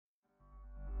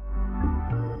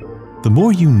The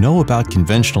more you know about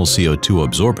conventional CO2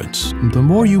 absorbents, the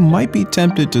more you might be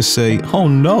tempted to say, oh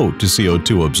no, to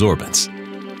CO2 absorbents.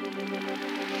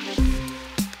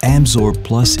 AMSORB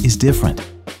Plus is different.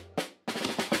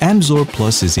 AMSORB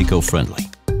Plus is eco-friendly.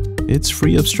 It's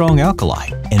free of strong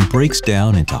alkali and breaks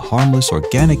down into harmless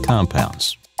organic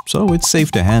compounds, so it's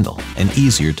safe to handle and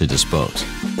easier to dispose.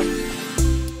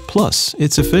 Plus,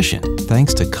 it's efficient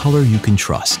thanks to color you can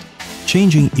trust,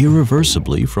 changing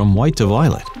irreversibly from white to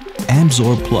violet.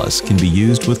 AMSORB Plus can be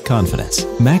used with confidence,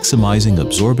 maximizing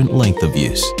absorbent length of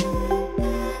use.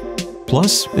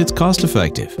 Plus, it's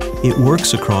cost-effective. It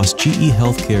works across GE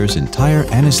Healthcare's entire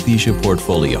anesthesia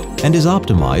portfolio and is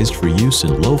optimized for use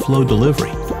in low-flow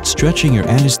delivery, stretching your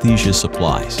anesthesia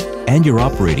supplies and your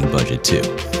operating budget too.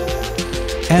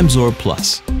 AMSORB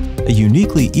Plus, a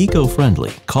uniquely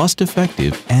eco-friendly,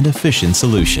 cost-effective, and efficient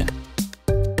solution.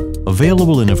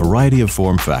 Available in a variety of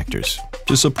form factors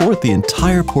to support the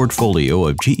entire portfolio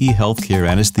of GE Healthcare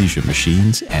anesthesia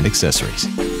machines and accessories.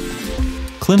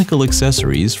 Clinical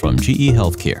accessories from GE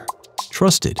Healthcare.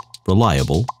 Trusted,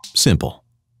 reliable, simple.